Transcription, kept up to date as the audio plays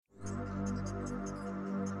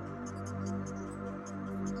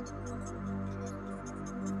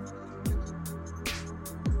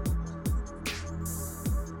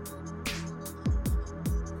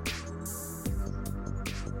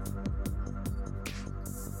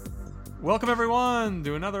Welcome, everyone,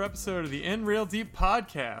 to another episode of the In Real Deep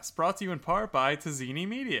podcast, brought to you in part by Tazzini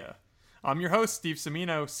Media. I'm your host, Steve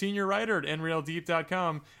Semino, senior writer at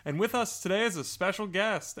InRealDeep.com, and with us today is a special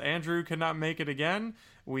guest. Andrew could not make it again.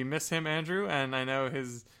 We miss him, Andrew, and I know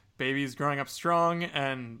his baby's growing up strong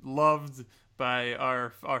and loved by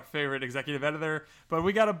our favorite executive editor. But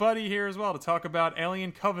we got a buddy here as well to talk about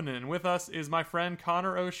Alien Covenant, and with us is my friend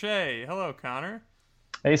Connor O'Shea. Hello, Connor.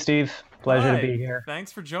 Hey, Steve. Pleasure Hi. to be here.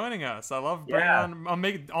 Thanks for joining us. I love bringing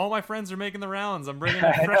on. All my friends are making the rounds. I'm bringing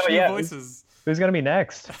in fresh new voices. Who's gonna be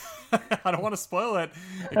next? I don't want to spoil it.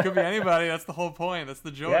 It could be anybody. That's the whole point. That's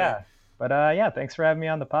the joy. Yeah. But thanks for having me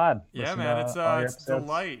on the pod. Yeah, man, it's a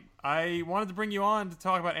delight. I wanted to bring you on to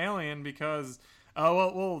talk about Alien because,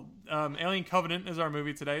 Alien Covenant is our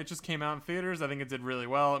movie today. It just came out in theaters. I think it did really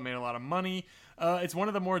well. It made a lot of money. It's one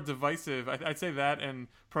of the more divisive. I'd say that, and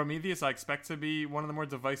Prometheus I expect to be one of the more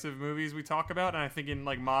divisive movies we talk about. And I think in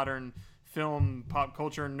like modern film, pop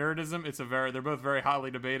culture, nerdism, they're both very hotly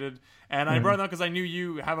debated. And I brought it up because I knew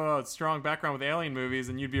you have a strong background with alien movies,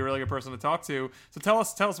 and you'd be a really good person to talk to. So tell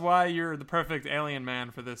us why you're the perfect alien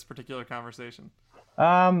man for this particular conversation.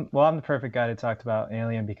 I'm the perfect guy to talk about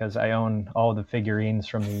Alien because I own all the figurines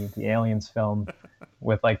from the Aliens film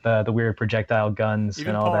with like the weird projectile guns.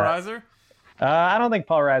 Even and all Paul that. Reiser? I don't think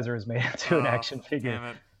Paul Reiser was made into an action figure. Damn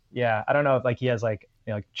it. Yeah, I don't know if like he has like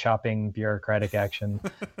chopping bureaucratic action,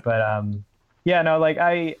 but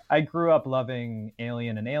I grew up loving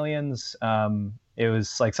Alien and Aliens. It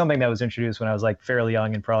was like something that was introduced when I was like fairly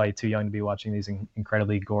young and probably too young to be watching these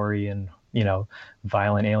incredibly gory and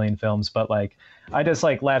violent alien films. But like I just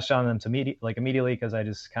like latched on them to immediately because I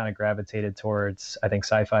just kind of gravitated towards I think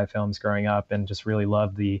sci-fi films growing up and just really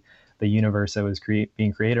loved the universe that was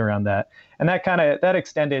being created around that. And that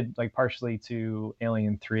extended like partially to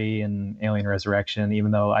Alien 3 and Alien Resurrection, even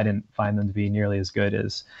though I didn't find them to be nearly as good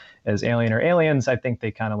as Alien or Aliens. I think they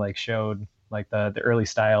kind of like showed like the early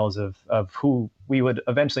styles of who we would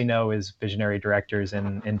eventually know as visionary directors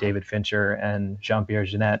in David Fincher and Jean-Pierre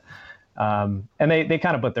Jeunet. And they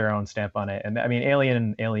kind of put their own stamp on it. And I mean, Alien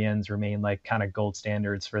and Aliens remain like kind of gold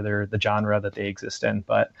standards for the genre that they exist in.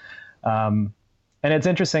 But and it's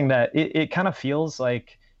interesting that it kind of feels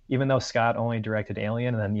like, even though Scott only directed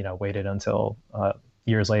Alien and then, waited until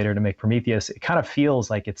years later to make Prometheus, it kind of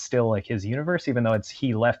feels like it's still like his universe, even though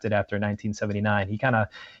he left it after 1979. He kind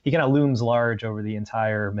of looms large over the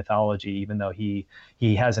entire mythology, even though he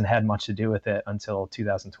hasn't had much to do with it until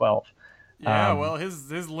 2012. Yeah, well,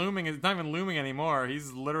 his looming is not even looming anymore.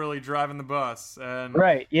 He's literally driving the bus. And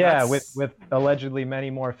right, yeah, with allegedly many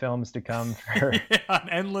more films to come. For an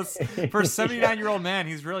endless for a 79-year-old man,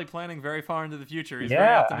 he's really planning very far into the future. He's very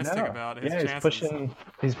optimistic about his chances.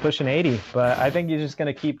 He's pushing 80, but I think he's just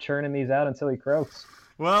going to keep churning these out until he croaks.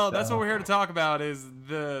 Well, that's what we're here to talk about.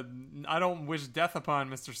 I don't wish death upon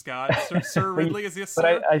Mr. Scott. Sir Ridley, is he a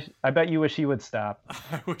sir? But I bet you wish he would stop.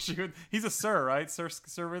 I wish he would. He's a sir, right? Sir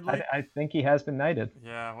Ridley? I think he has been knighted.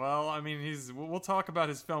 Yeah, well, I mean, we'll talk about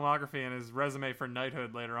his filmography and his resume for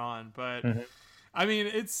knighthood later on, but I mean,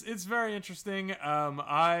 it's very interesting.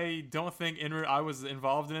 I don't think I was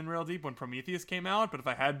involved in Real Deep when Prometheus came out, but if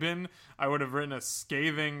I had been, I would have written a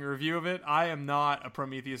scathing review of it. I am not a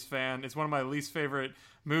Prometheus fan. It's one of my least favorite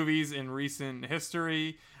movies in recent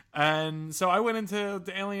history. And so I went into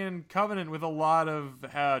the Alien Covenant with a lot of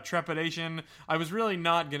trepidation. I was really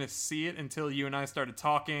not going to see it until you and I started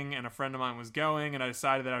talking and a friend of mine was going, and I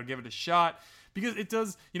decided that I would give it a shot. Because it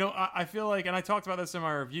does, I feel like, and I talked about this in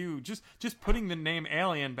my review, just putting the name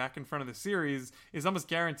Alien back in front of the series is almost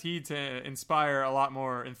guaranteed to inspire a lot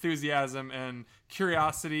more enthusiasm and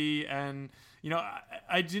curiosity. And,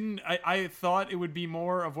 I thought it would be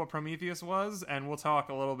more of what Prometheus was, and we'll talk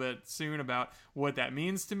a little bit soon about what that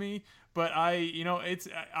means to me. But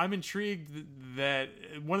I'm intrigued that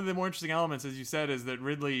one of the more interesting elements, as you said, is that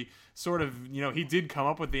Ridley sort of, he did come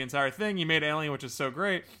up with the entire thing. He made Alien, which is so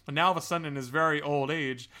great. And now all of a sudden in his very old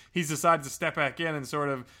age, he's decided to step back in and sort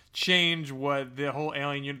of change what the whole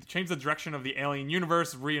change the direction of the Alien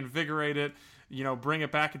universe, reinvigorate it, bring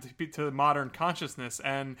it back into modern consciousness.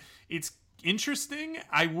 And it's interesting.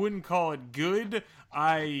 I wouldn't call it good.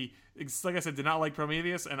 Like I said, did not like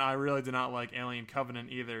Prometheus, and I really did not like Alien Covenant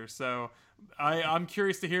either. So I'm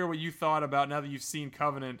curious to hear what you thought about now that you've seen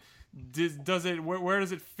Covenant. Where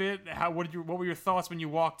does it fit? What were your thoughts when you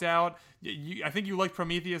walked out? I think you liked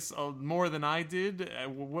Prometheus more than I did.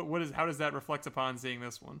 How does that reflect upon seeing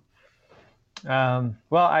this one?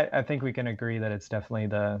 Well, I think we can agree that it's definitely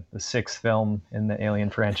the sixth film in the Alien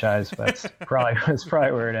franchise. That's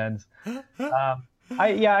probably where it ends. I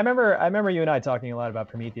remember you and I talking a lot about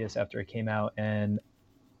Prometheus after it came out, and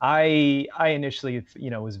I initially,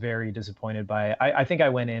 was very disappointed by it. I think I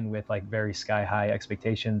went in with like very sky high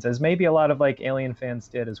expectations, as maybe a lot of like Alien fans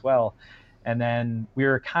did as well. And then we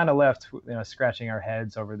were kind of left, scratching our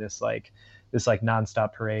heads over this like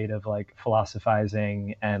nonstop parade of like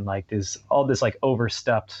philosophizing and like all this like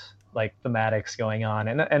overstepped like thematics going on,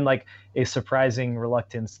 and like a surprising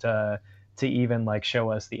reluctance to even like show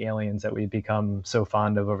us the aliens that we've become so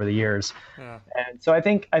fond of over the years. Yeah. And so I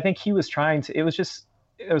think he was trying to. It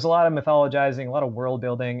was a lot of mythologizing, a lot of world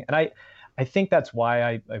building, and I think that's why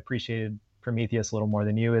I appreciated Prometheus a little more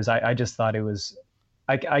than you. Is I just thought it was.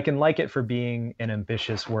 I can like it for being an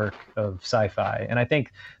ambitious work of sci-fi, and I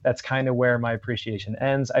think that's kind of where my appreciation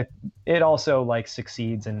ends. It also like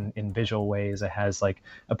succeeds in visual ways. It has like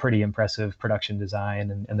a pretty impressive production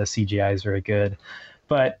design, and the CGI is very good.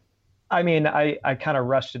 But I mean, I kind of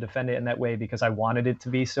rushed to defend it in that way because I wanted it to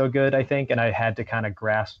be so good, I think, and I had to kind of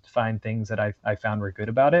find things that I found were good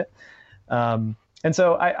about it. And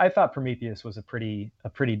so I thought Prometheus was a pretty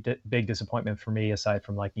big disappointment for me, aside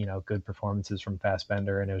from like, good performances from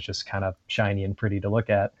Fassbender, and it was just kind of shiny and pretty to look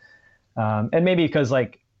at. And maybe because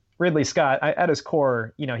like Ridley Scott, at his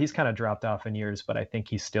core, he's kind of dropped off in years, but I think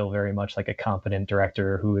he's still very much like a competent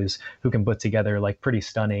director who can put together like pretty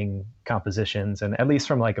stunning compositions, and at least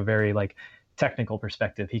from like a very like technical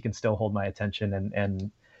perspective, he can still hold my attention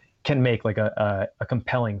and can make like a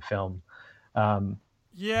compelling film.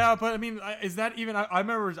 Yeah, but I mean, is that even? I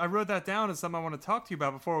remember I wrote that down as something I want to talk to you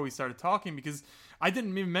about before we started talking, because I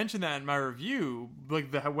didn't even mention that in my review,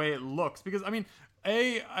 like the way it looks. Because I mean,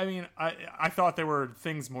 I thought there were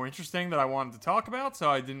things more interesting that I wanted to talk about, so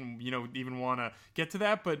I didn't, even want to get to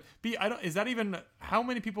that. But B, is that even how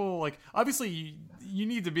many people like? Obviously, you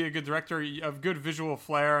need to be a good director. Of good visual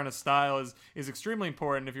flair and a style is extremely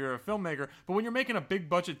important if you're a filmmaker. But when you're making a big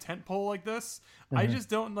budget tentpole like this, I just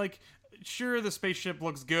don't like. Sure, the spaceship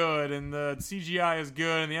looks good and the CGI is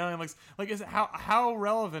good and the alien looks like, how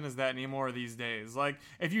relevant is that anymore these days? Like,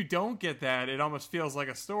 if you don't get that, it almost feels like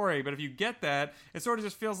a story, but if you get that, it sort of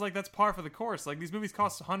just feels like that's par for the course. Like, these movies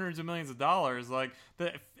cost hundreds of millions of dollars. Like,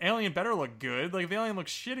 the alien better look good. Like, if the alien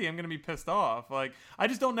looks shitty, I'm gonna be pissed off. Like, I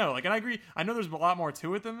just don't know. Like, and I agree, I know there's a lot more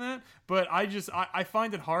to it than that, but I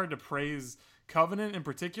find it hard to praise Covenant in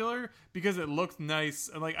particular because it looked nice.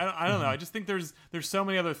 Like, I don't know, I just think there's so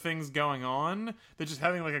many other things going on that just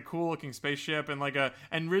having like a cool looking spaceship and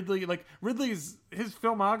Ridley's his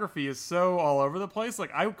filmography is so all over the place.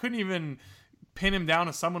 Like, I couldn't even pin him down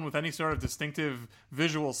as someone with any sort of distinctive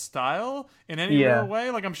visual style in any real way.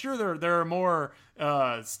 Like, I'm sure there are more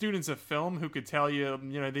students of film who could tell you,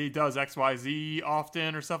 that he does XYZ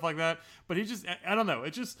often or stuff like that, but he just, I don't know,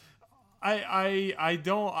 it just, I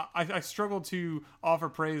struggle to offer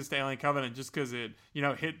praise to Alien Covenant just because it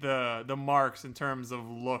hit the marks in terms of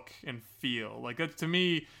look and feel. Like, that to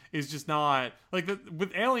me is just not like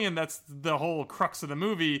with Alien. That's the whole crux of the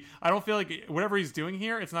movie. I don't feel like whatever he's doing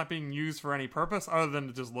here, it's not being used for any purpose other than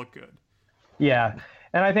to just look good. Yeah,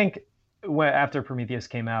 and I think after Prometheus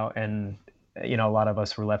came out and a lot of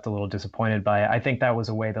us were left a little disappointed by it, I think that was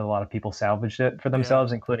a way that a lot of people salvaged it for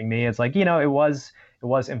themselves, including me. It's like, it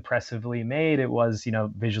was impressively made. It was,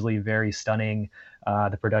 visually very stunning.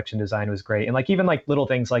 The production design was great. And like, even like little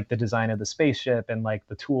things like the design of the spaceship and like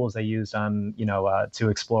the tools they used on, to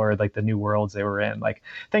explore like the new worlds they were in, like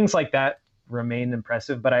things like that remain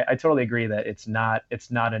impressive. But I totally agree that it's not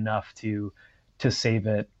enough to save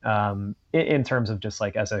it in terms of just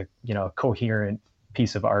like as a, coherent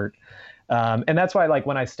piece of art. And that's why, like,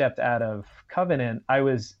 when I stepped out of Covenant,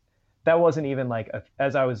 that wasn't even like,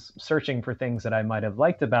 as I was searching for things that I might have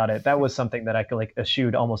liked about it, that was something that I could like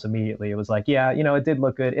eschewed almost immediately. It was like, yeah, it did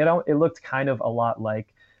look good. It looked kind of a lot like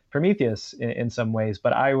Prometheus in some ways,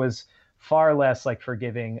 but I was far less like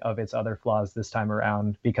forgiving of its other flaws this time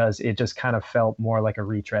around because it just kind of felt more like a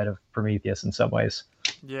retread of Prometheus in some ways.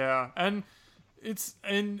 Yeah. And it's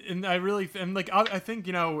and I really and like I think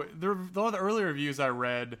a lot of the early reviews I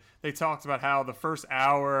read, they talked about how the first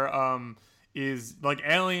hour is like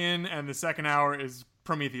Alien and the second hour is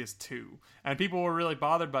Prometheus 2, and people were really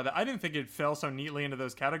bothered by that. I didn't think it fell so neatly into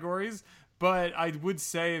those categories, but I would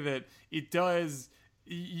say that it does.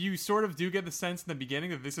 You sort of do get the sense in the beginning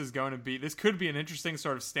that this could be an interesting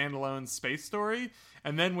sort of standalone space story.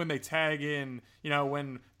 And then when they tag in,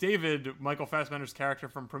 when Michael Fassbender's character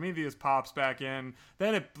from Prometheus pops back in,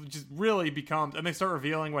 then it just really becomes, and they start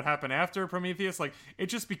revealing what happened after Prometheus. Like, it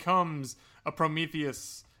just becomes a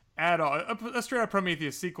Prometheus at all. A straight up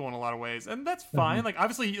Prometheus sequel in a lot of ways, and that's fine. Mm-hmm. Like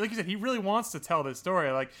obviously, like you said, he really wants to tell this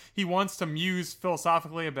story. Like he wants to muse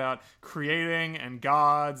philosophically about creating and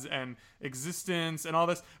gods and existence and all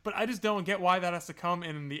this. But I just don't get why that has to come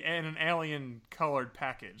in an alien colored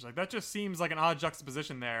package. Like that just seems like an odd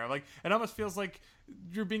juxtaposition there. Like it almost feels like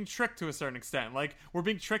you're being tricked to a certain extent. Like we're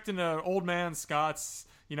being tricked into old man Scott's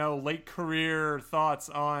late career thoughts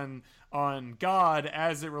on God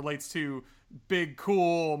as it relates to big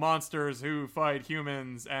cool monsters who fight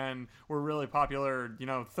humans and were really popular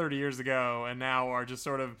 30 years ago and now are just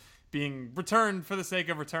sort of being returned for the sake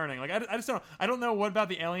of returning. Like I just don't know what about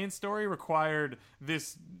the alien story required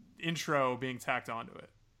this intro being tacked onto it.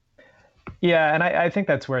 Yeah, and I think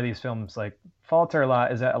that's where these films like falter a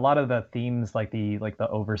lot, is that a lot of the themes, like the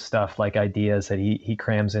overstuff, like ideas that he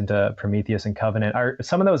crams into Prometheus and Covenant, are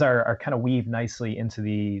some of those are kind of weaved nicely into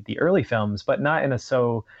the early films, but not in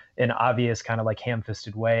an obvious kind of like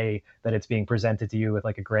ham-fisted way that it's being presented to you with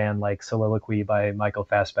like a grand like soliloquy by Michael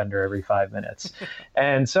Fassbender every 5 minutes.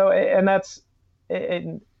 And that's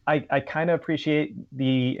it. I kind of appreciate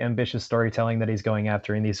the ambitious storytelling that he's going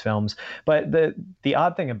after in these films, but the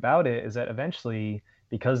odd thing about it is that eventually,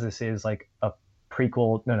 because this is like a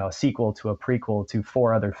sequel to a prequel to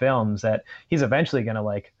 4 other films, that he's eventually going to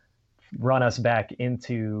like run us back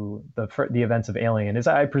into the events of Alien, is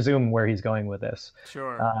I presume where he's going with this.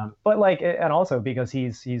 Sure. But like, and also because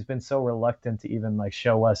he's been so reluctant to even like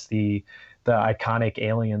show us the iconic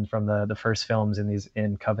aliens from the first films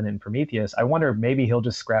in Covenant and Prometheus, I wonder maybe he'll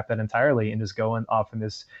just scrap that entirely and just go off in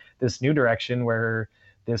this new direction where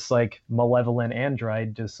this like malevolent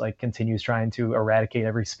android just like continues trying to eradicate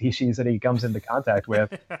every species that he comes into contact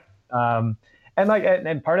with. And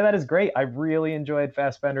part of that is great. I really enjoyed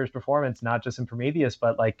Fassbender's performance, not just in Prometheus,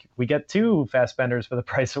 but like we get 2 Fassbenders for the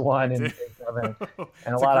price of one in Covenant,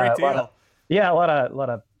 and a lot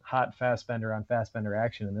of hot Fassbender on Fassbender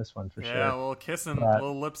action in this one for sure. Yeah, a little kissing, a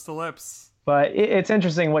little lips to lips. But it's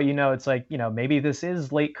interesting what it's like, maybe this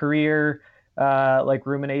is late career, like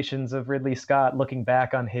ruminations of Ridley Scott looking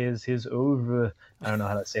back on his oeuvre. I don't know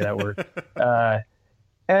how to say that word.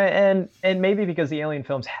 And maybe because the Alien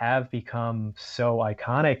films have become so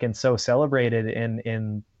iconic and so celebrated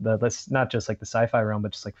in let's not just like the sci-fi realm,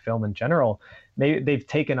 but just like film in general, maybe they've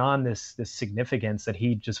taken on this significance that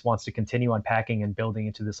he just wants to continue unpacking and building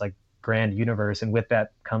into this like grand universe. And with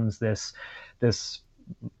that comes this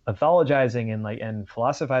mythologizing and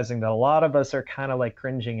philosophizing that a lot of us are kind of like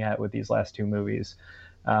cringing at with these last 2 movies.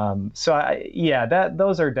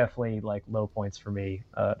 Those are definitely like low points for me,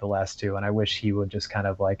 the last 2, and I wish he would just kind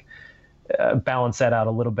of like balance that out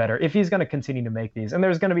a little better if he's going to continue to make these. And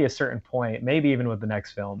there's going to be a certain point, maybe even with the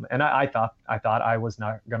next film, and I thought I was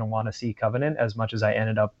not going to want to see Covenant as much as I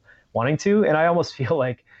ended up wanting to, and I almost feel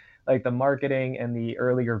like the marketing and the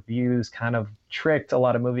earlier views kind of tricked a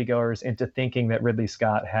lot of moviegoers into thinking that Ridley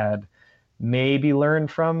Scott had maybe learned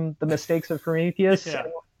from the mistakes of Prometheus. Yeah.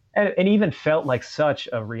 And even felt like such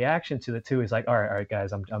a reaction to it too. He's like, all right,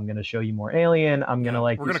 guys, I'm going to show you more Alien. I'm going to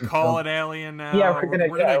like. We're going to call it Alien now. Yeah, we're going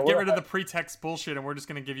to get rid of the pretext bullshit, and we're just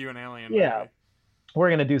going to give you an Alien. Yeah, movie. We're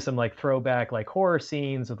going to do some like throwback like horror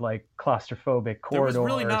scenes with like claustrophobic corridors. There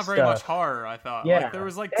was really not very much horror, I thought. Yeah, like, there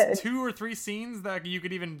was like 2 or 3 scenes that you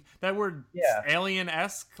could even that were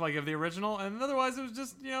Alien-esque, like of the original, and otherwise it was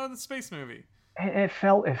just the space movie. It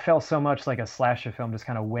felt so much like a slasher film, just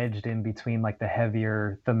kind of wedged in between like the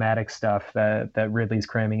heavier thematic stuff that Ridley's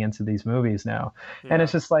cramming into these movies now. Yeah. And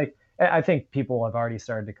it's just like, I think people have already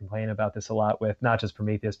started to complain about this a lot with not just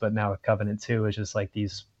Prometheus, but now with Covenant too. It's just like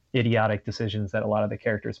these idiotic decisions that a lot of the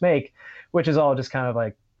characters make, which is all just kind of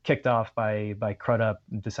like kicked off by Crudup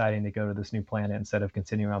deciding to go to this new planet instead of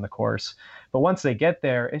continuing on the course. But once they get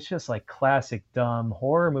there, it's just like classic dumb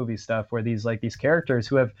horror movie stuff where these characters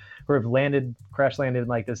who have crash landed in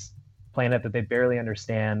like this planet that they barely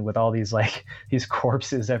understand with all these like these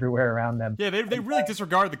corpses everywhere around them. Yeah, they really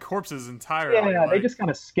disregard the corpses entirely. Yeah, they just kind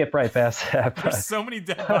of skip right past that. There's so many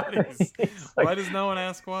dead bodies. Why does no one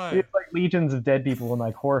ask why? It's like legions of dead people in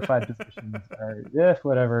like horrified positions. Or,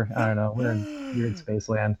 whatever. I don't know. We're in weird space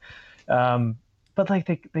land. But like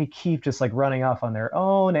they keep just like running off on their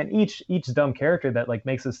own, and each dumb character that like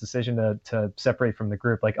makes this decision to separate from the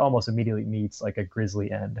group like almost immediately meets like a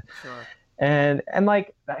grisly end. Sure. And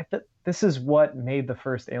like this is what made the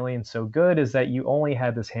first Alien so good, is that you only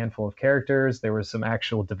had this handful of characters. There was some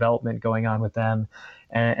actual development going on with them,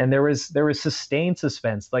 and there was sustained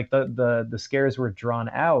suspense. Like the scares were drawn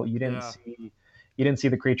out. You didn't see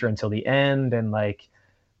the creature until the end, and like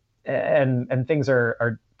and things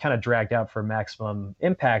are kind of dragged out for maximum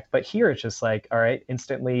impact. But here it's just like, all right,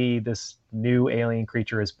 instantly this new alien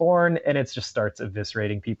creature is born and it just starts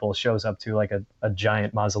eviscerating people, shows up to like a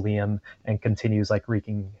giant mausoleum and continues like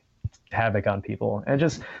wreaking havoc on people. And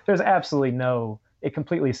just there's absolutely it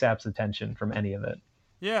completely saps the tension from any of it.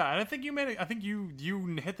 Yeah, and I think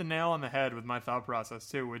you hit the nail on the head with my thought process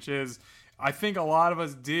too, which is I think a lot of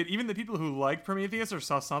us did, even the people who liked Prometheus or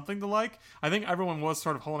saw something to like, I think everyone was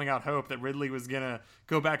sort of holding out hope that Ridley was going to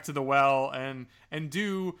go back to the well and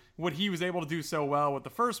do what he was able to do so well with the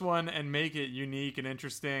first one and make it unique and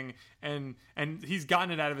interesting, and he's gotten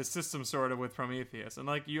it out of his system sort of with Prometheus. And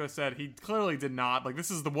like you said, he clearly did not, like, this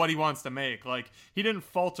is what he wants to make. Like, he didn't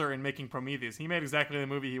falter in making Prometheus. He made exactly the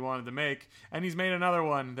movie he wanted to make, and he's made another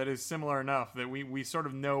one that is similar enough that we sort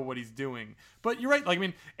of know what he's doing. But you're right, like, I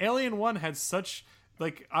mean, Alien 1 had such,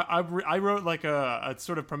 like, I wrote like a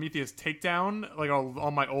sort of Prometheus takedown like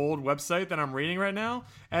on my old website that I'm reading right now,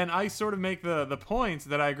 and I sort of make the point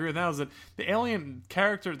that I agree with now is that the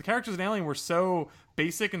characters in Alien were so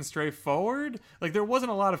basic and straightforward. Like, there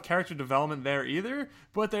wasn't a lot of character development there either,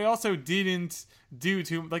 but they also didn't do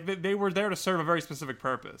too, like, they were there to serve a very specific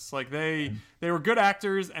purpose. Like, they were good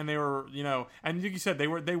actors, and they were, you know, and like you said, they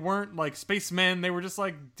weren't like spacemen. They were just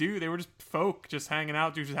like, they were just folk just hanging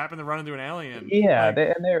out, just happened to run into an alien. Yeah,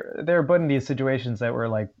 like, they're put in these situations that were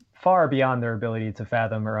like far beyond their ability to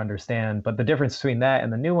fathom or understand. But the difference between that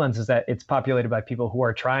and the new ones is that it's populated by people who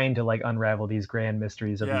are trying to like unravel these grand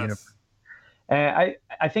mysteries of the universe. And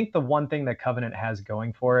I think the one thing that Covenant has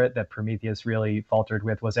going for it that Prometheus really faltered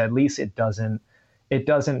with was at least it doesn't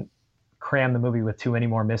cram the movie with too many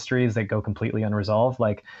more mysteries that go completely unresolved.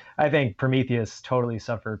 Like, I think Prometheus totally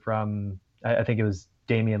suffered from, I think it was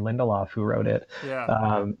Damien Lindelof who wrote it.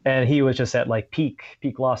 Yeah. And he was just at like peak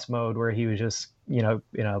lost mode where he was just, you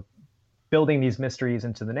know, building these mysteries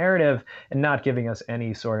into the narrative and not giving us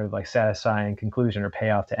any sort of like satisfying conclusion or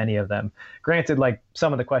payoff to any of them. Granted, like,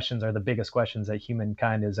 some of the questions are the biggest questions that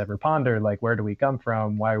humankind has ever pondered, like where do we come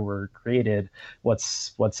from, why we're created,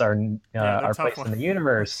 what's our place in the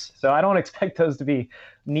universe. So I don't expect those to be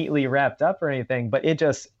neatly wrapped up or anything, but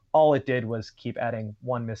all it did was keep adding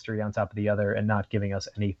one mystery on top of the other and not giving us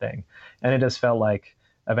anything. And it just felt like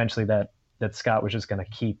eventually that Scott was just going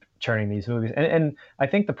to keep churning these movies. And I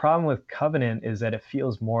think the problem with Covenant is that it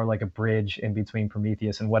feels more like a bridge in between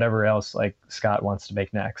Prometheus and whatever else like Scott wants to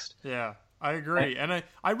make next. Yeah, I agree. And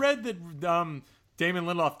I read that Damon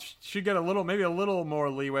Lindelof should get maybe a little more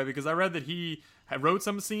leeway, because I read that he wrote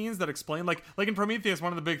some scenes that explain, like in Prometheus,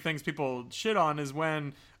 one of the big things people shit on is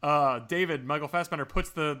when Michael Fassbender puts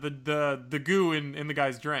the goo in the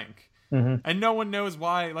guy's drink. Mm-hmm. And no one knows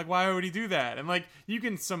why. Like, why would he do that? And like, you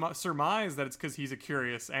can surmise that it's because he's a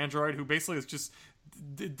curious android who basically is just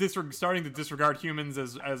starting to disregard humans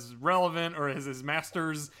as relevant or as his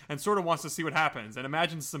masters, and sort of wants to see what happens and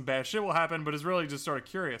imagines some bad shit will happen, but is really just sort of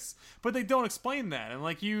curious. But they don't explain that. And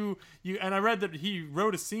like you and I read that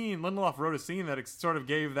Lindelof wrote a scene that sort of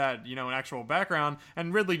gave that, you know, an actual background,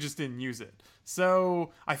 and Ridley just didn't use it.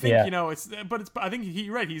 So I think, you know, I think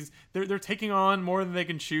you're right. They're taking on more than they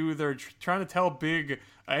can chew. They're trying to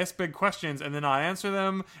ask big questions and then not answer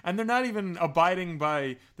them. And they're not even abiding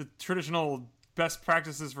by the traditional best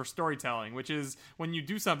practices for storytelling, which is when you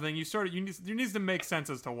do something, you need to make sense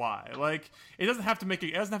as to why. Like, it doesn't have to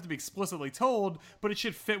be explicitly told, but it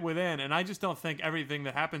should fit within. And I just don't think everything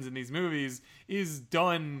that happens in these movies is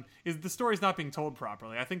the story's not being told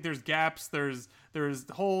properly. I think there's gaps, there's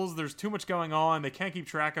holes, there's too much going on. They can't keep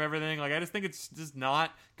track of everything. Like, I just think it's just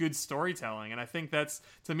not good storytelling. And I think that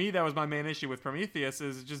was my main issue with Prometheus,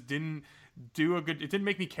 is it just didn't it didn't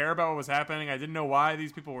make me care about what was happening. I didn't know why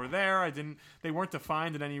these people were there. They weren't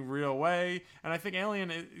defined in any real way. And I think Alien,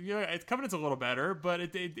 Covenant's a little better, but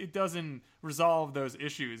it doesn't resolve those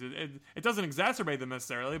issues. It doesn't exacerbate them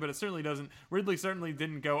necessarily, but it certainly doesn't. Ridley certainly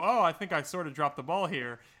didn't go, oh, I think I sort of dropped the ball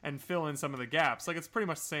here, and fill in some of the gaps. Like, it's pretty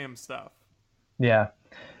much the same stuff. Yeah.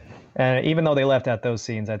 And even though they left out those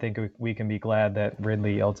scenes, I think we can be glad that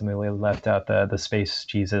Ridley ultimately left out the space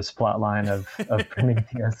Jesus plotline of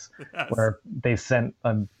Prometheus, yes. Where they sent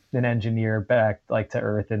an engineer back like to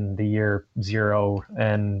Earth in the year 0,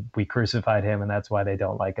 and we crucified him, and that's why they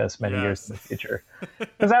don't like us many years in the future.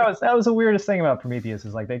 Because that was the weirdest thing about Prometheus,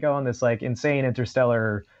 is like they go on this like insane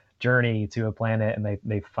interstellar journey to a planet, and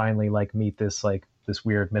they finally like meet this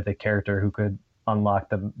weird mythic character who could unlock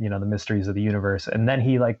the mysteries of the universe, and then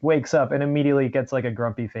he like wakes up and immediately gets like a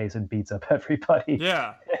grumpy face and beats up everybody.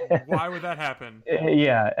 Yeah, why would that happen?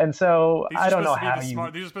 Yeah, and so I don't know how these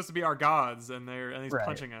are supposed to be our gods, and he's right.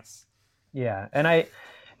 Punching us. Yeah, and like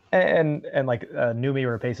Noomi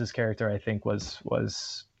Rapace's character, I think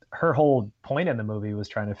was her whole point in the movie was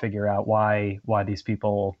trying to figure out why these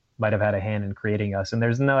people might have had a hand in creating us, and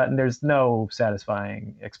there's no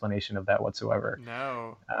satisfying explanation of that whatsoever.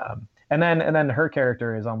 No. And then her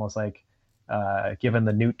character is almost like given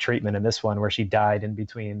the Newt treatment in this one, where she died in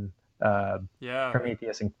between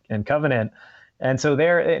Prometheus and Covenant. And so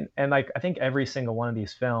and like I think every single one of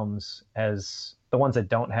these films, as the ones that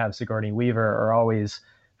don't have Sigourney Weaver, are always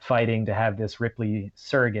fighting to have this Ripley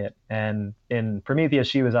surrogate. And in Prometheus,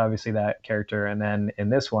 she was obviously that character, and then in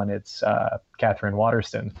this one, it's Catherine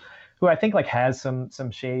Waterston, who I think like has some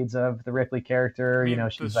shades of the Ripley character. I mean, you know,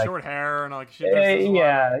 she's the like short hair and like you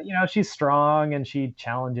know, she's strong and she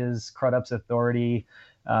challenges Crudup's authority.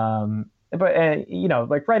 But you know,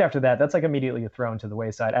 like right after that, that's like immediately thrown to the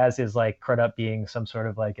wayside, as is like Crudup being some sort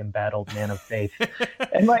of like embattled man of faith.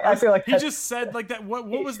 And like I feel like he just said like that. What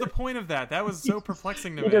was the point of that? That was so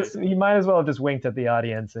perplexing to me. He might as well have just winked at the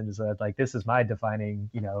audience and just said like, "This is my defining,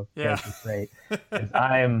 you know, character trait.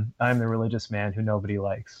 I'm the religious man who nobody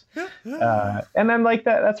likes." And then like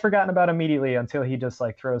that's forgotten about immediately until he just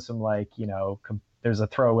like throws some like, you know, there's a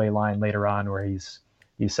throwaway line later on where he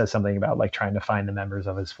says something about like trying to find the members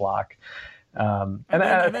of his flock. And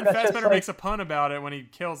then Fassbender makes a pun about it when he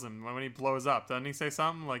kills him, when he blows up. Doesn't he say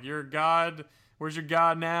something like, "Your God, where's your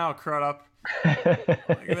God now, Crudup?" Like,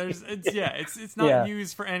 it's not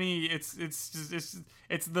used for any. It's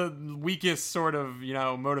the weakest sort of, you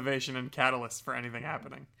know, motivation and catalyst for anything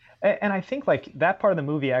happening. And I think like that part of the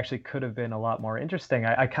movie actually could have been a lot more interesting.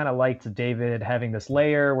 I kind of liked David having this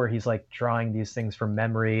layer where he's like drawing these things from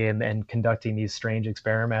memory and conducting these strange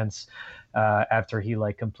experiments after he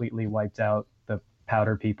like completely wiped out the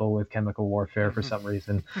powder people with chemical warfare for some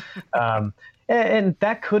reason. And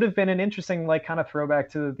that could have been an interesting like kind of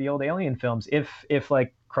throwback to the old Alien films if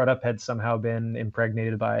like Crudup had somehow been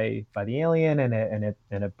impregnated by the alien and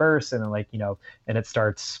it bursts and like, you know, and it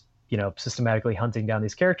starts, you know, systematically hunting down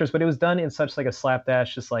these characters. But it was done in such like a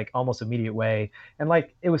slapdash, just like almost immediate way. And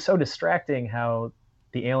like it was so distracting how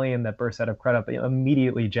the alien that bursts out of Crudup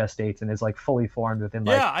immediately gestates and is like fully formed within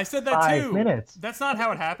like I said that 5 minutes. That's not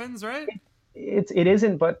how it happens, right? It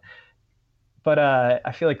isn't, but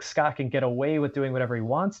I feel like Scott can get away with doing whatever he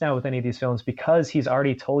wants now with any of these films because he's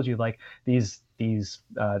already told you like this is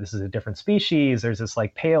a different species. There's this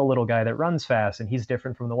like pale little guy that runs fast, and he's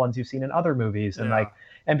different from the ones you've seen in other movies.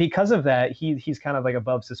 And because of that, he's kind of like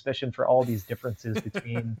above suspicion for all these differences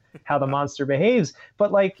between how the monster behaves.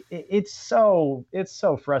 But like it's so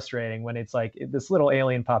frustrating when it's like this little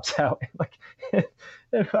alien pops out. Like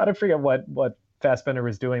I don't forget what Fassbender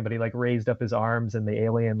was doing, but he like raised up his arms and the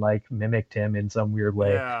alien like mimicked him in some weird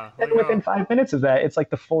way. And within 5 minutes of that, it's like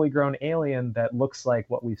the fully grown alien that looks like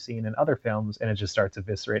what we've seen in other films, and it just starts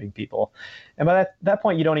eviscerating people. And by that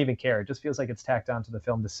point, you don't even care. It just feels like it's tacked onto the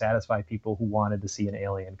film to satisfy people who wanted to see an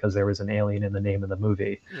alien because there was an alien in the name of the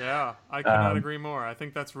movie. Yeah, I could not agree more. I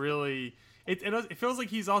think that's really it feels like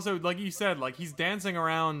he's also, like you said, like he's dancing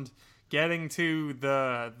around getting to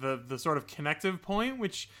the sort of connective point,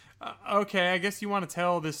 which okay, I guess you want to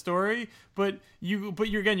tell this story, but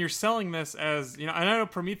you're selling this as, you know, and I know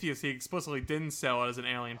Prometheus, he explicitly didn't sell it as an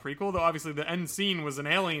alien prequel, though obviously the end scene was an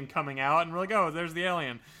alien coming out, and we're like, oh, there's the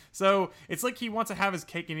alien. So it's like he wants to have his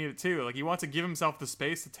cake and eat it too. Like he wants to give himself the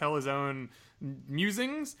space to tell his own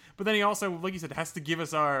musings, but then he also, like you said, has to give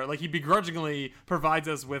us he begrudgingly provides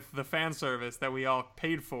us with the fan service that we all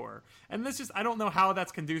paid for. And this just, I don't know how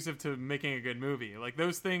that's conducive to making a good movie. Like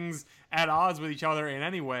those things at odds with each other in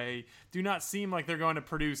any way do not seem like they're going to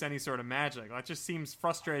produce any sort of magic. That just seems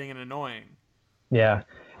frustrating and annoying. Yeah.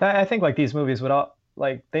 I think like these movies would all,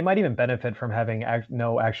 like they might even benefit from having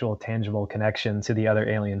no actual tangible connection to the other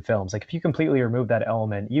Alien films. Like if you completely remove that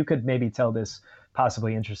element, you could maybe tell this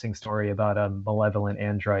possibly interesting story about a malevolent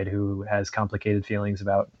android who has complicated feelings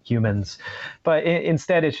about humans. But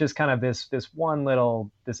instead, it's just kind of this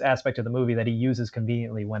aspect of the movie that he uses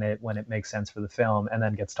conveniently when it makes sense for the film, and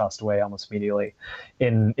then gets tossed away almost immediately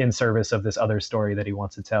in service of this other story that he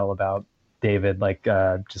wants to tell about David, like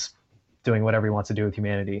just doing whatever he wants to do with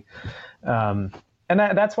humanity. And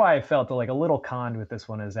that's why I felt like a little conned with this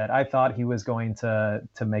one, is that I thought he was going to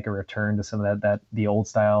make a return to some of that the old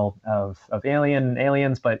style of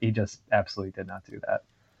aliens, but he just absolutely did not do that.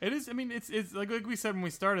 It is, I mean, it's like we said when we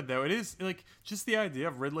started, though, it is like just the idea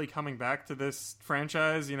of Ridley coming back to this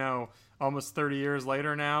franchise, you know, almost 30 years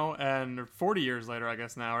later now, and 40 years later, I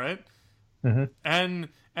guess now, right? Mm-hmm. And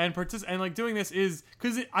like doing this is,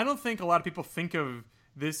 because I don't think a lot of people think of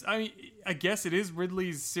this, I mean, I guess it is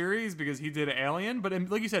Ridley's series because he did Alien, but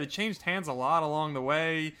like you said, it changed hands a lot along the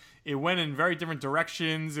way. it went in very different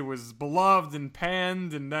directions. It was beloved and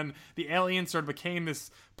panned, and then the Alien sort of became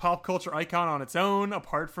this pop culture icon on its own,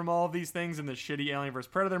 apart from all of these things in the shitty Alien vs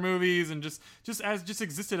Predator movies, and just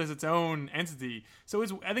existed as its own entity. So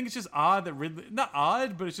I think it's just odd that Ridley, not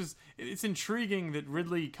odd, but it's intriguing that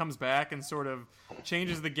Ridley comes back and sort of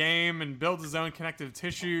changes the game and builds his own connective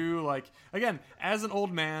tissue. Like, again, as an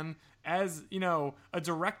old man, as, you know, a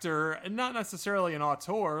director, and not necessarily an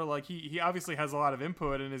auteur, like he obviously has a lot of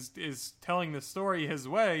input and is telling the story his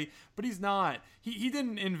way, but he's not, he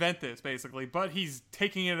didn't invent this basically, but he's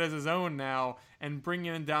taking it as his own now and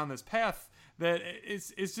bringing it down this path that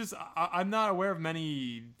it's just, I'm not aware of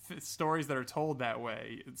many stories that are told that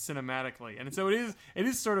way cinematically. And so it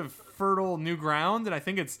is sort of fertile new ground. And I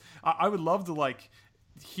think I would love to like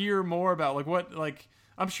hear more about like what, like,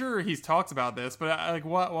 I'm sure he's talked about this, but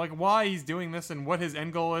why he's doing this and what his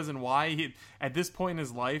end goal is, and why he, at this point in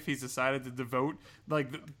his life, he's decided to devote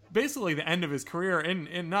basically the end of his career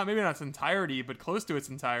in not maybe not its entirety, but close to its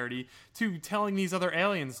entirety, to telling these other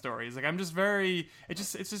alien stories. Like, I'm just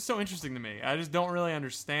it's just so interesting to me. I just don't really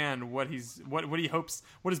understand what he hopes,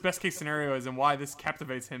 what his best case scenario is, and why this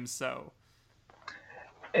captivates him so.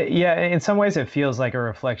 Yeah, in some ways it feels like a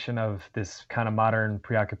reflection of this kind of modern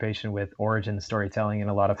preoccupation with origin storytelling in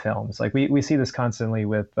a lot of films. Like we see this constantly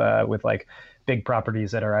with like big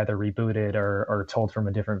properties that are either rebooted or told from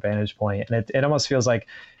a different vantage point. And it almost feels like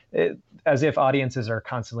as if audiences are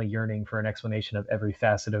constantly yearning for an explanation of every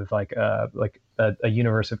facet of like a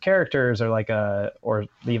universe of characters, or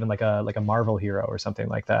even like a Marvel hero or something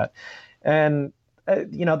like that. And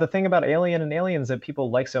you know, the thing about Alien and Aliens that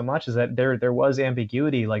people like so much is that there was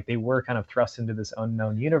ambiguity. Like, they were kind of thrust into this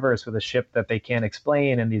unknown universe with a ship that they can't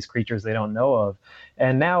explain and these creatures they don't know of.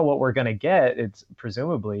 And now what we're going to get, it's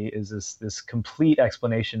presumably, is this complete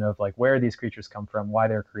explanation of like where these creatures come from, why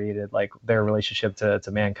they're created, like their relationship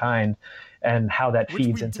to mankind, and how that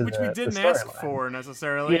feeds into which the we didn't ask for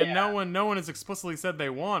necessarily, and no one has explicitly said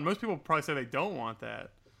they want. Most people probably say they don't want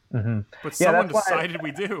that. Mm-hmm. But someone decided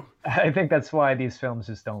we do. I think that's why these films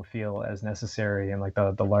just don't feel as necessary in like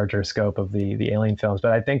the larger scope of the Alien films.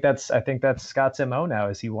 But I think that's Scott's MO now,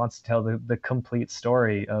 is he wants to tell the complete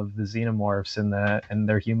story of the xenomorphs and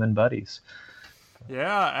their human buddies.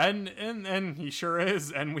 Yeah, and he sure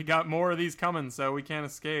is, and we got more of these coming, so we can't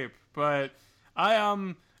escape. But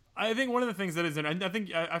I think one of the things that is, and I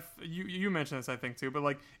think you mentioned this, I think too, but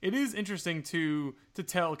like it is interesting to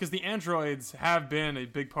tell, because the androids have been a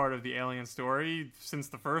big part of the Alien story since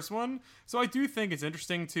the first one. So I do think it's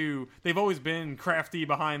interesting they've always been crafty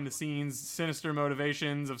behind the scenes, sinister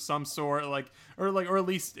motivations of some sort, or at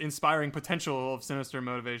least inspiring potential of sinister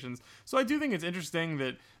motivations. So I do think it's interesting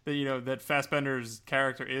that Fassbender's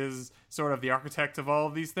character is sort of the architect of all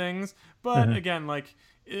of these things. But again, like,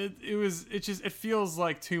 it feels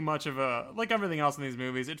like too much of a, like everything else in these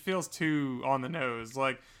movies, it feels too on the nose.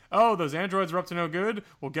 Like, oh, those androids are up to no good?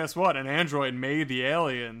 Well, guess what? An android made the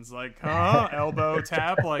aliens. Like, huh? Elbow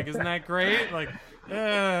tap. Like, isn't that great? Like,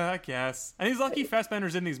 I guess. And he's lucky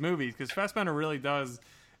Fassbender's in these movies, because Fassbender really does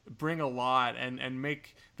bring a lot and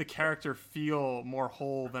make the character feel more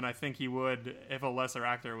whole than I think he would if a lesser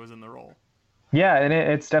actor was in the role. Yeah, and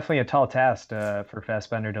it's definitely a tall task for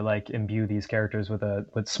Fassbender to like imbue these characters with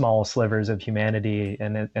small slivers of humanity,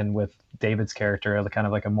 and with David's character, kind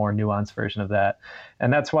of like a more nuanced version of that.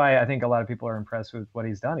 And that's why I think a lot of people are impressed with what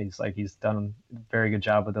he's done. He's done a very good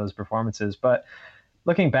job with those performances. But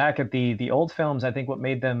looking back at the old films, I think what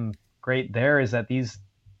made them great there is that these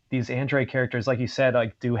android characters, like you said,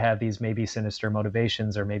 like do have these maybe sinister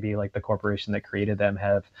motivations, or maybe like the corporation that created them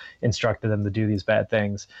have instructed them to do these bad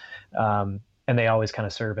things. And they always kind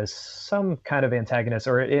of serve as some kind of antagonist.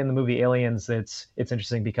 Or in the movie Aliens, it's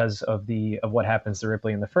interesting because of what happens to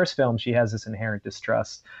Ripley in the first film. She has this inherent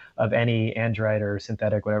distrust of any android or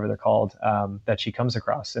synthetic, whatever they're called, that she comes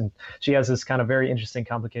across, and she has this kind of very interesting,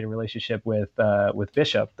 complicated relationship with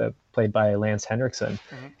Bishop, played by Lance Henriksen.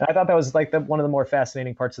 Mm-hmm. And I thought that was like one of the more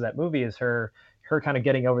fascinating parts of that movie, is her kind of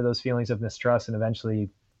getting over those feelings of mistrust and eventually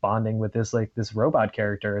bonding with this robot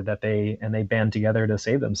character that they band together to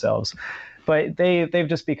save themselves. But they've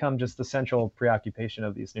just become just the central preoccupation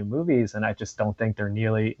of these new movies, and I just don't think they're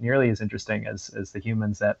nearly as interesting as the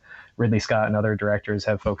humans that Ridley Scott and other directors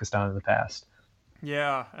have focused on in the past.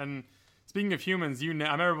 Yeah, and speaking of humans, I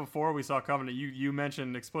remember before we saw Covenant, you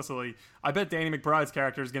mentioned explicitly, I bet Danny McBride's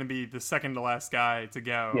character is going to be the second to last guy to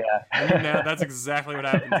go. Yeah, and that's exactly what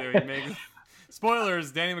happened to him.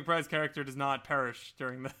 Spoilers: Danny McBride's character does not perish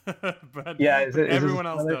during the, but yeah, everyone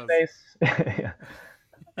else does.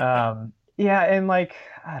 Yeah. Yeah, and like,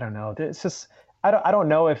 I don't know. It's just I don't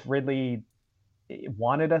know if Ridley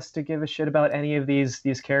wanted us to give a shit about any of these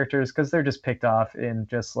characters, because they're just picked off in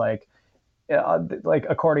just like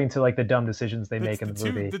according to like the dumb decisions they make in the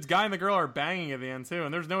movie. The guy and the girl are banging at the end too,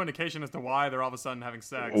 and there's no indication as to why they're all of a sudden having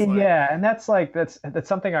sex. Yeah, and that's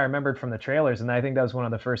something I remembered from the trailers, and I think that was one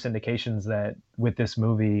of the first indications that with this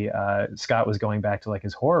movie, Scott was going back to like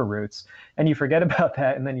his horror roots. And you forget about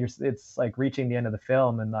that, and then it's like reaching the end of the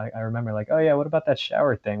film, and I remember like, oh yeah, what about that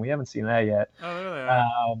shower thing? We haven't seen that yet. Oh, there they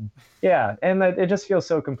are. Yeah, and it just feels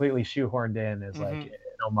so completely shoehorned in as like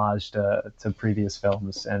homage to previous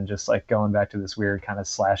films, and just like going back to this weird kind of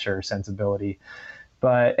slasher sensibility.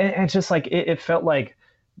 But it's just like it felt like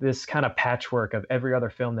this kind of patchwork of every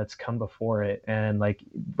other film that's come before it, and like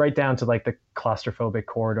right down to like the claustrophobic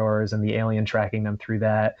corridors and the alien tracking them through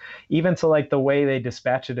that, even to like the way they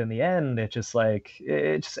dispatch it in the end. It just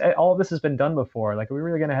all of this has been done before. Like, are we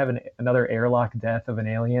really going to have another airlock death of an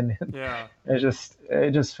alien? Yeah. it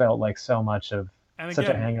just felt like so much of such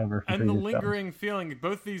a hangover from and the lingering films. feeling.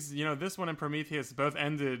 Both these, this one and Prometheus both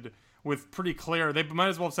ended with pretty clear, they might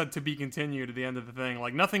as well have said to be continued at the end of the thing.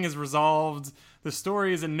 Like, nothing is resolved. The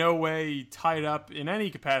story is in no way tied up in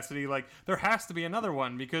any capacity. Like, there has to be another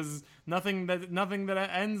one, because nothing that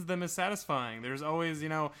ends them is satisfying. There's always,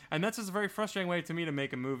 and that's just a very frustrating way to me to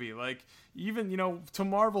make a movie. Like, even, to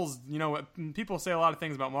Marvel's, people say a lot of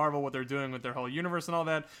things about Marvel, what they're doing with their whole universe and all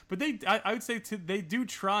that, but I would say they do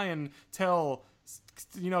try and tell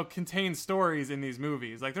contain stories in these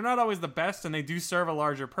movies. Like, they're not always the best, and they do serve a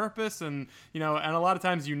larger purpose, and and a lot of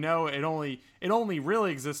times it only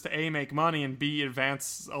really exists to A, make money, and B,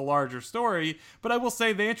 advance a larger story. But I will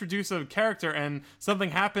say they introduce a character and something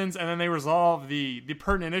happens, and then they resolve the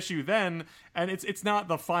pertinent issue then, and it's not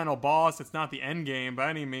the final boss, it's not the end game by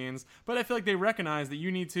any means, but I feel like they recognize that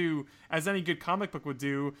you need to, as any good comic book would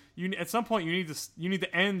do, at some point you need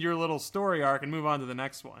to end your little story arc and move on to the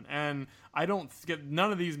next one. And I don't get,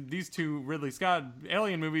 none of these two Ridley Scott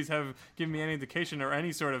Alien movies have given me any indication or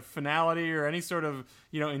any sort of finality or any sort of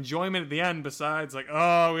enjoyment at the end, besides like,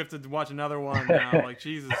 oh, we have to watch another one now. Like,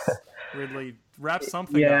 Jesus, Ridley, wrap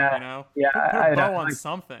something up, Yeah, put a bow on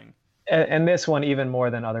something. And this one, even more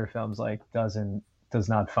than other films, like does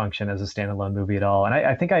not function as a standalone movie at all. And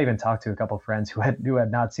I think I even talked to a couple of friends who had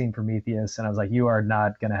not seen Prometheus, and I was like, you are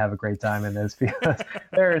not going to have a great time in this, because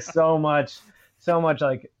there is so much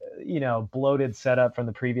like bloated setup from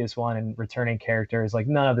the previous one and returning characters. Like,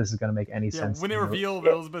 none of this is going to make any sense. When they reveal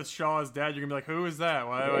Elizabeth Shaw's dad, you're gonna be like, who is that?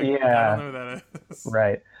 I don't know who that is.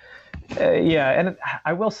 Right. And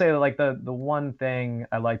I will say that like the one thing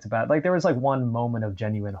I liked about, like, there was like one moment of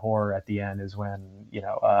genuine horror at the end, is when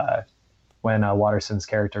Watterson's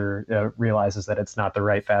character realizes that it's not the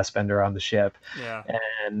right Fassbender on the ship. Yeah.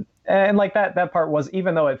 And like that part was,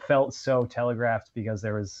 even though it felt so telegraphed, because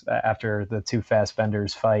there was after the two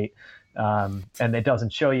Fassbenders fight, and it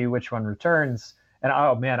doesn't show you which one returns. And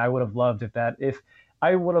oh man, I would have loved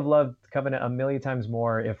I would have loved Covenant a million times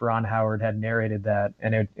more if Ron Howard had narrated that,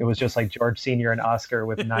 and it was just like George Sr. and Oscar,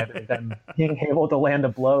 with neither of them being able to land a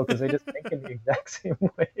blow, because they just think in the exact same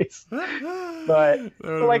ways. But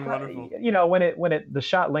like, when the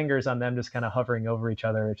shot lingers on them just kind of hovering over each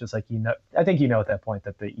other, it's just like, I think at that point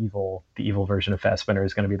that the evil version of Fassbender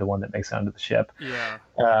is going to be the one that makes it onto the ship.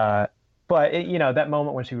 Yeah. But that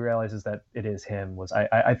moment when she realizes that it is him was,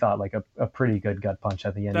 I thought, like a pretty good gut punch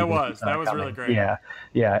at the end. That was really great.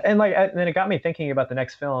 Yeah, and then it got me thinking about the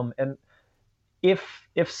next film, and if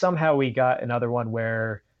somehow we got another one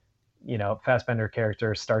where Fassbender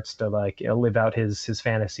character starts to like live out his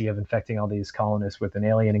fantasy of infecting all these colonists with an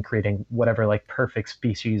alien and creating whatever like perfect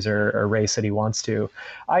species or race that he wants to,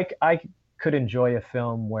 I could enjoy a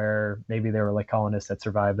film where maybe there were like colonists that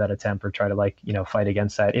survived that attempt, or try to like fight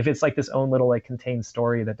against that. If it's like this own little like contained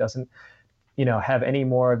story that doesn't have any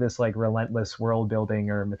more of this like relentless world building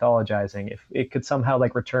or mythologizing, if it could somehow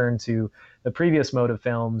like return to the previous mode of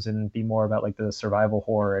films and be more about like the survival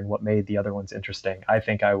horror and what made the other ones interesting, I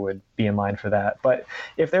think I would be in line for that. But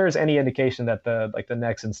if there is any indication that the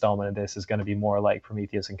next installment of this is going to be more like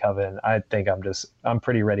Prometheus and Covenant, I think I'm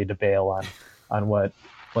pretty ready to bail on what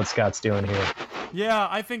Scott's doing here. Yeah,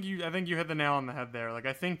 I think you hit the nail on the head there. Like,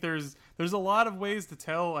 I think there's a lot of ways to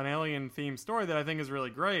tell an alien themed story that I think is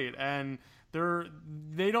really great, and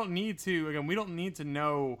we don't need to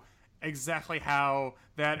know exactly how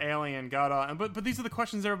that alien got on. But these are the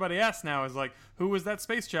questions everybody asks now, is like, who was that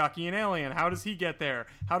space jockey in Alien? How does he get there?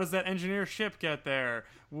 How does that engineer ship get there?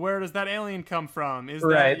 Where does that alien come from? Is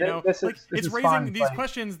right. that, it's raising fun, these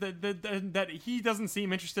questions that he doesn't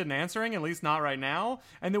seem interested in answering, at least not right now,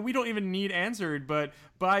 and that we don't even need answered, but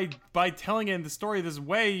by telling it in the story this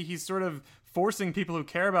way, he's sort of forcing people who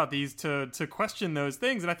care about these to question those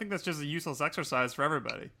things, and I think that's just a useless exercise for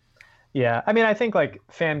everybody. Yeah, I mean, I think like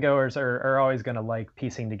fangoers are always going to like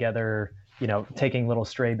piecing together, taking little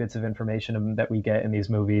stray bits of information that we get in these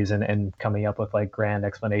movies and coming up with like grand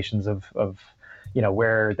explanations of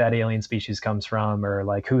where that alien species comes from, or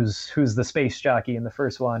like who's the space jockey in the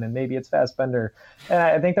first one, and maybe it's Fassbender. And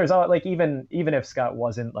I think there's all like even if Scott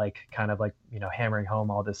wasn't like kind of like hammering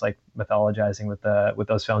home all this like mythologizing with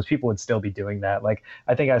those films, people would still be doing that. Like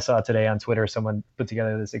I think I saw today on Twitter someone put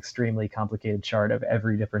together this extremely complicated chart of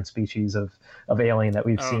every different species of alien that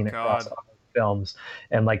we've seen across all films,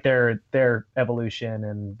 and like their evolution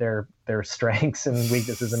and their strengths and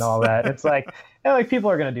weaknesses and all that. It's like, like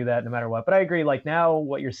people are going to do that no matter what. But I agree, like now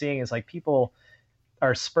what you're seeing is like people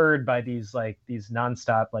are spurred by these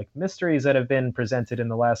nonstop like mysteries that have been presented in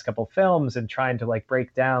the last couple films, and trying to like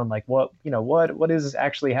break down like what is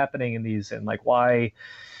actually happening in these, and like why,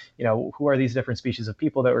 who are these different species of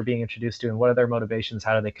people that we're being introduced to, and what are their motivations?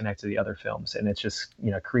 How do they connect to the other films? And it's just,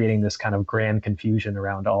 creating this kind of grand confusion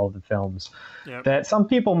around all of the films that some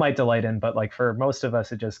people might delight in, but like for most of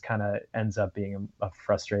us, it just kind of ends up being a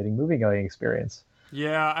frustrating movie-going experience.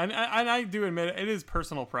 Yeah, and I do admit it is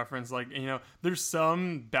personal preference. Like, there's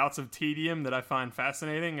some bouts of tedium that I find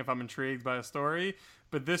fascinating if I'm intrigued by a story,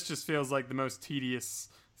 but this just feels like the most tedious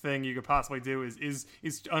thing you could possibly do is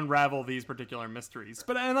unravel these particular mysteries.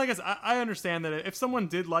 But and like I said, I understand that if someone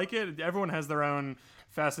did like it, everyone has their own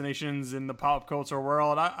fascinations in the pop culture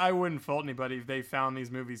world. I wouldn't fault anybody if they found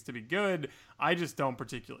these movies to be good. I just don't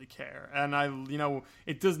particularly care, and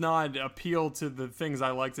it does not appeal to the things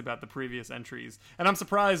I liked about the previous entries. And I'm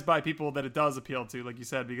surprised by people that it does appeal to, like you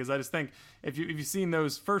said, because I just think if you've seen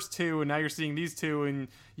those first two and now you're seeing these two and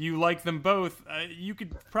you like them both, you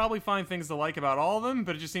could probably find things to like about all of them.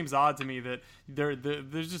 But it just seems odd to me that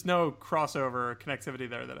there's just no crossover or connectivity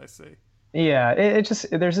there that I see. Yeah, it just,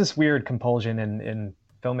 there's this weird compulsion in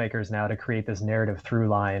filmmakers now to create this narrative through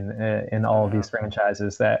line in all of these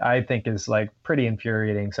franchises that I think is like pretty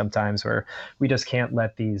infuriating sometimes, where we just can't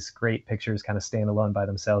let these great pictures kind of stand alone by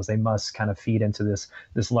themselves. They must kind of feed into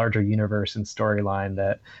this larger universe and storyline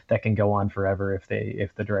that can go on forever if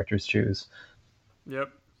the directors choose. Yep.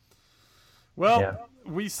 Well,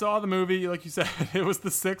 we saw the movie, like you said, it was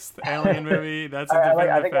the sixth Alien movie. That's a definitive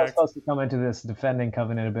I think fact. I was supposed to come into this defending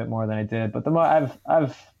Covenant a bit more than I did, but the more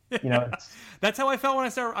I've that's how I felt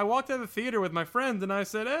when I walked out of the theater with my friend, and I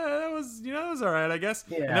said, it was all right, I guess.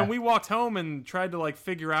 Yeah. And then we walked home and tried to like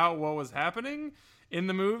figure out what was happening in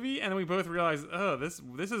the movie, and we both realized,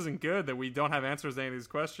 this isn't good, that we don't have answers to any of these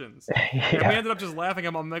questions. And we ended up just laughing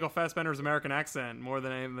at Michael Fassbender's American accent more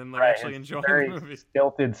than like actually enjoying the movie.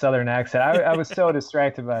 Stilted Southern accent. I was so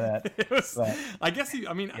distracted by that. I guess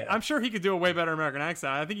I'm sure he could do a way better American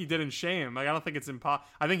accent. I think he did in Shame. Like, I don't think it's impossible.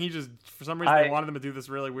 I think he just, for some reason, they wanted him to do this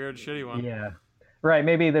really weird, shitty one. Yeah. Right,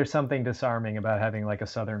 maybe there's something disarming about having like a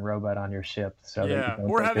southern robot on your ship. So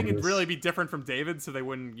or having it really be different from David, so they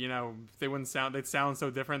wouldn't they'd sound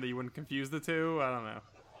so different that you wouldn't confuse the two. I don't know.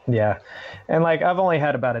 Yeah, and like I've only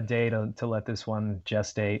had about a day to let this one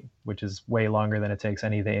gestate, which is way longer than it takes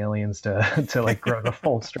any of the aliens to like grow to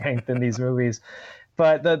full strength in these movies.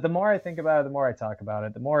 But the more I think about it, the more I talk about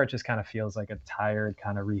it, the more it just kind of feels like a tired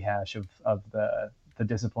kind of rehash of the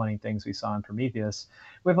disappointing things we saw in Prometheus,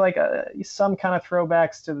 with like some kind of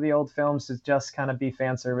throwbacks to the old films to just kind of be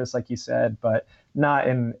fan service, like you said, but not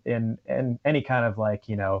in any kind of like,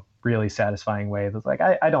 really satisfying way. That's like,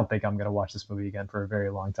 I don't think I'm going to watch this movie again for a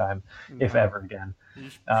very long time, if ever again.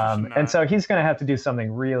 And so he's going to have to do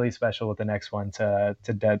something really special with the next one to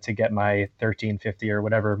get my $13.50 or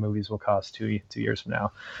whatever movies will cost two years from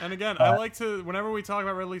now. And again, I like to, whenever we talk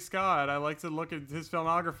about Ridley Scott, I like to look at his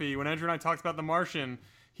filmography. When Andrew and I talked about The Martian,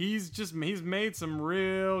 he's made some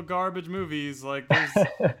real garbage movies. Like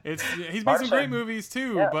he's made some great movies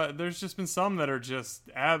too, but there's just been some that are just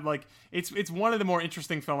it's one of the more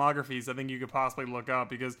interesting filmographies I think you could possibly look up,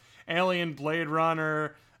 because Alien, Blade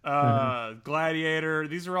Runner, Gladiator,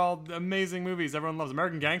 these are all amazing movies. Everyone loves.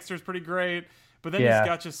 American Gangster is pretty great. But then he's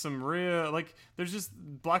got just some real, like, there's just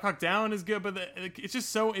Black Hawk Down is good, but it's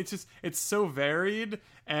so varied,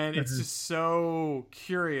 and it's just so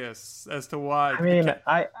curious as to why. I mean,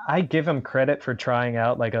 I give him credit for trying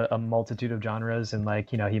out like a multitude of genres, and like,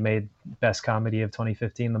 he made best comedy of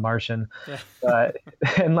 2015, The Martian.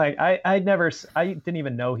 And like, I didn't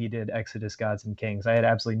even know he did Exodus, Gods and Kings. I had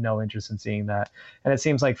absolutely no interest in seeing that. And it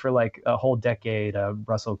seems like for like a whole decade,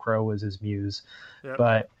 Russell Crowe was his muse.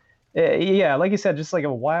 But yeah, like you said, just like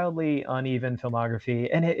a wildly uneven filmography,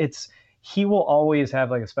 and it's he will always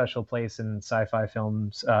have like a special place in sci-fi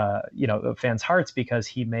films, fans' hearts, because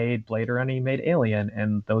he made Blade Runner, he made Alien,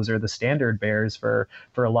 and those are the standard bearers for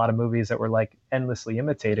a lot of movies that were like endlessly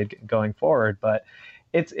imitated going forward. But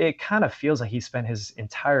it kind of feels like he spent his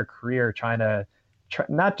entire career trying to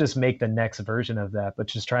not just make the next version of that, but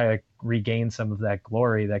just try to regain some of that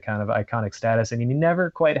glory, that kind of iconic status, and he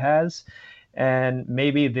never quite has. And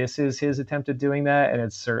maybe this is his attempt at doing that, and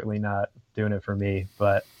it's certainly not doing it for me.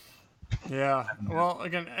 But yeah, well,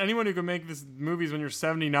 again, anyone who can make this movies when you're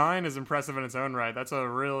 79 is impressive in its own right. That's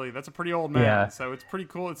a pretty old man. Yeah. So it's pretty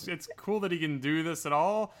cool. It's cool that he can do this at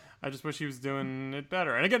all. I just wish he was doing it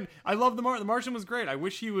better. And again, I love the Martian was great. I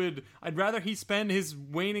wish he would. I'd rather he spend his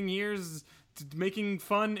waning years making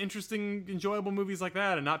fun, interesting, enjoyable movies like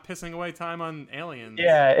that, and not pissing away time on Aliens.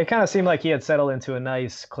 Yeah, it kind of seemed like he had settled into a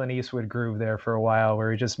nice Clint Eastwood groove there for a while,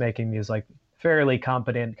 where he's just making these like fairly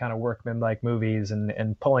competent kind of workman-like movies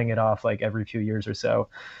and pulling it off like every few years or so.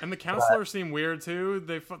 And the counselors seem weird too.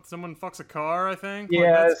 Someone fucks a car, I think. Yeah,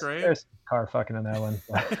 like, that's great. There's car fucking in that one.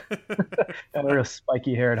 And a real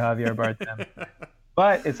spiky-haired Javier Bardem.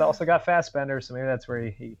 But it's also got Fassbender, so maybe that's where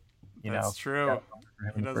he that's true.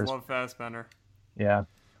 He does love Fassbender. Yeah.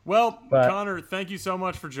 Well, Connor, thank you so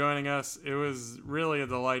much for joining us. It was really a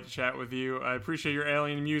delight to chat with you. I appreciate your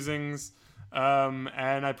alien musings. And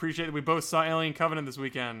I appreciate that we both saw Alien Covenant this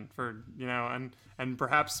weekend and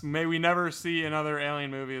perhaps may we never see another Alien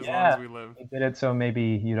movie as long as we live. We did it, so maybe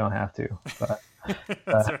you don't have to. But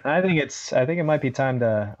right. I think it might be time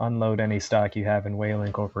to unload any stock you have in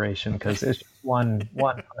Wayland Corporation, because it's just one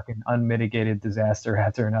fucking unmitigated disaster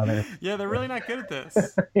after another. Yeah, they're really not good at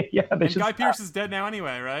this. Yeah, and Guy Pearce is dead now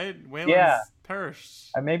anyway, right? Wayland's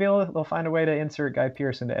perished. Maybe they'll find a way to insert Guy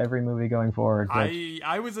Pearce into every movie going forward. But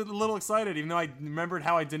I was a little excited, even though I remembered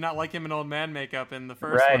how I did not like him in Old Man makeup in the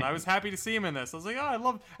first one. I was happy to see him in this. I was like, oh, I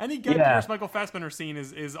love any Guy Pearce Michael Fassbender scene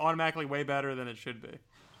is automatically way better than it should be.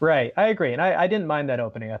 Right, I agree, and I didn't mind that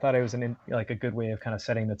opening. I thought it was a good way of kind of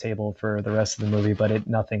setting the table for the rest of the movie, but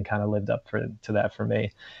nothing kind of lived up to that for me.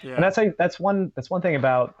 Yeah. And that's one thing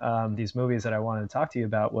about these movies that I wanted to talk to you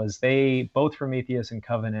about, was they both Prometheus and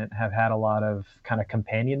Covenant have had a lot of kind of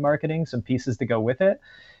companion marketing, some pieces to go with it,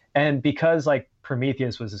 and because like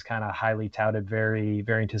Prometheus was this kind of highly touted, very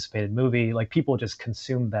very anticipated movie, like people just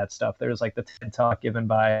consumed that stuff. There was like the TED Talk given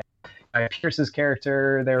by Pierce's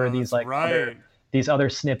character. There were these like these other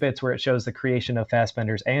snippets where it shows the creation of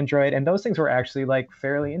Fassbender's android, and those things were actually like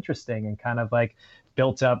fairly interesting and kind of like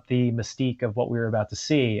built up the mystique of what we were about to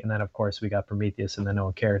see. And then of course we got Prometheus, and then no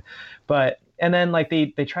one cared. And then like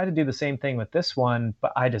they tried to do the same thing with this one,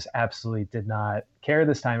 but I just absolutely did not care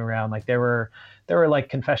this time around. Like there were like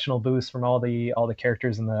confessional booths from all the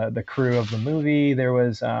characters in the crew of the movie. There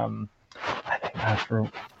was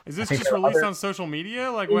is this just released on social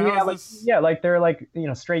media? Like, this? Yeah, like there are like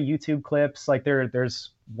stray YouTube clips. Like there's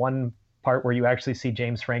one part where you actually see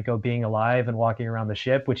James Franco being alive and walking around the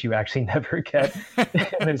ship, which you actually never get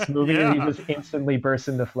in this movie. And he just instantly bursts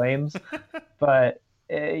into flames. But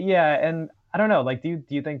and I don't know. Like, do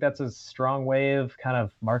you think that's a strong way of kind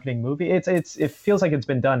of marketing movie? It feels like it's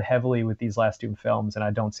been done heavily with these last two films, and I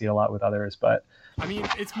don't see it a lot with others. But I mean,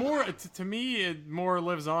 it's more to me. It more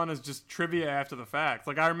lives on as just trivia after the fact.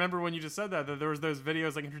 Like I remember when you just said that there was those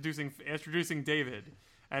videos like introducing David,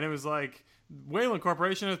 and it was like Wayland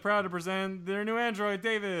Corporation is proud to present their new android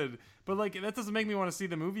David. But like that doesn't make me want to see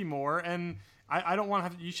the movie more. And I don't want to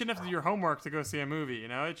have. You shouldn't have to do your homework to go see a movie.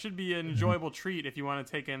 It should be an enjoyable treat if you want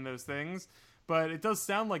to take in those things. But it does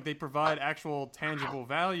sound like they provide actual tangible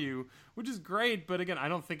value, which is great. But again, I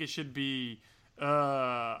don't think it should be.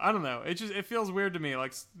 I don't know. It feels weird to me.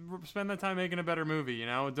 Like spend that time making a better movie.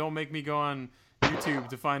 Don't make me go on YouTube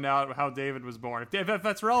to find out how David was born. If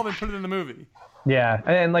that's relevant, put it in the movie. Yeah,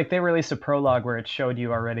 and like they released a prologue where it showed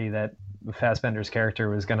you already that Fassbender's character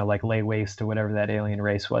was going to like lay waste to whatever that alien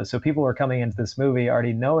race was. So people were coming into this movie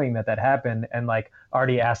already knowing that happened, and like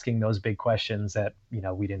already asking those big questions that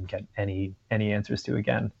we didn't get any answers to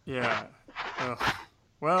again. Yeah. Ugh.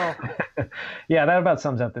 Well. Yeah, that about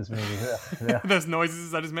sums up this movie. Yeah. Those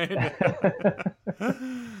noises I just made.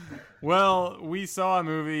 Well, we saw a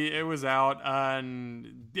movie. It was out,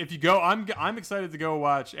 and if you go, I'm excited to go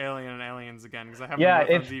watch Alien and Aliens again because I haven't. Yeah,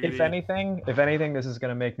 if anything, this is going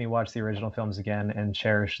to make me watch the original films again and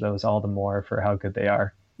cherish those all the more for how good they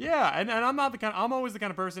are. Yeah, and I'm always the kind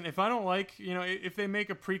of person, if I don't like, if they make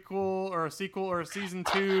a prequel or a sequel or a season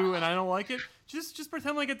 2 and I don't like it, just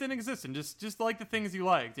pretend like it didn't exist and just like the things you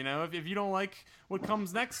liked, If you don't like what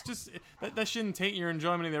comes next, just that shouldn't taint your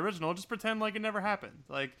enjoyment of the original. Just pretend like it never happened.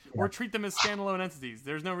 Or treat them as standalone entities.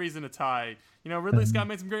 There's no reason to tie. Ridley Scott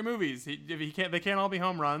made some great movies. They can't all be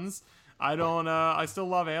home runs. I don't. I still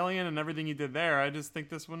love Alien and everything he did there. I just think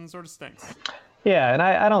this one sort of stinks. Yeah, and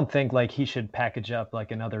I don't think like he should package up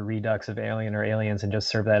like another redux of Alien or Aliens and just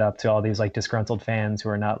serve that up to all these like disgruntled fans who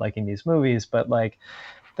are not liking these movies. But like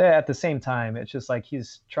at the same time, it's just like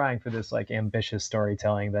he's trying for this like ambitious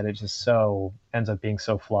storytelling that it just so ends up being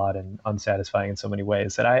so flawed and unsatisfying in so many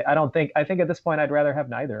ways that I don't think I think at this point I'd rather have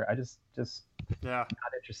neither. I just not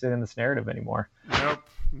interested in this narrative anymore. Nope.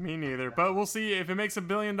 Me neither, but we'll see if it makes $1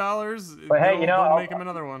 billion. But hey, you know, I'll make him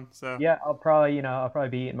another one. So yeah, I'll probably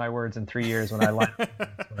be eating my words in 3 years when I line.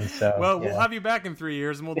 So well, yeah. we'll have you back in 3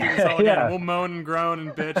 years, and we'll do this all again. Yeah. We'll moan and groan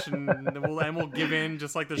and bitch, and we'll give in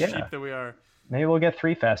just like the sheep that we are. Maybe we'll get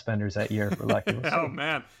 3 Fassbenders that year if we're lucky. Oh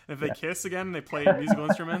man, if they kiss again, they play musical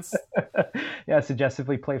instruments. Yeah,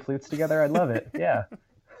 suggestively play flutes together. I'd love it. Yeah.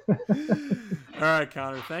 All right,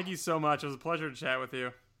 Connor. Thank you so much. It was a pleasure to chat with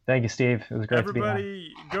you. Thank you, Steve. It was great to be on.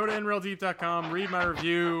 Everybody, go to InRealDeep.com, read my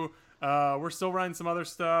review. We're still writing some other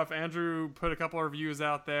stuff. Andrew put a couple of reviews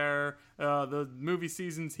out there. The movie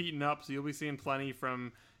season's heating up, so you'll be seeing plenty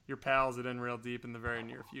from your pals at InRealDeep in the very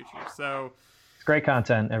near future. So it's great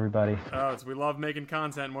content, everybody. We love making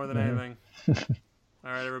content more than anything.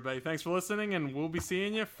 All right, everybody. Thanks for listening, and we'll be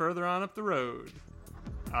seeing you further on up the road.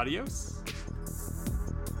 Adios.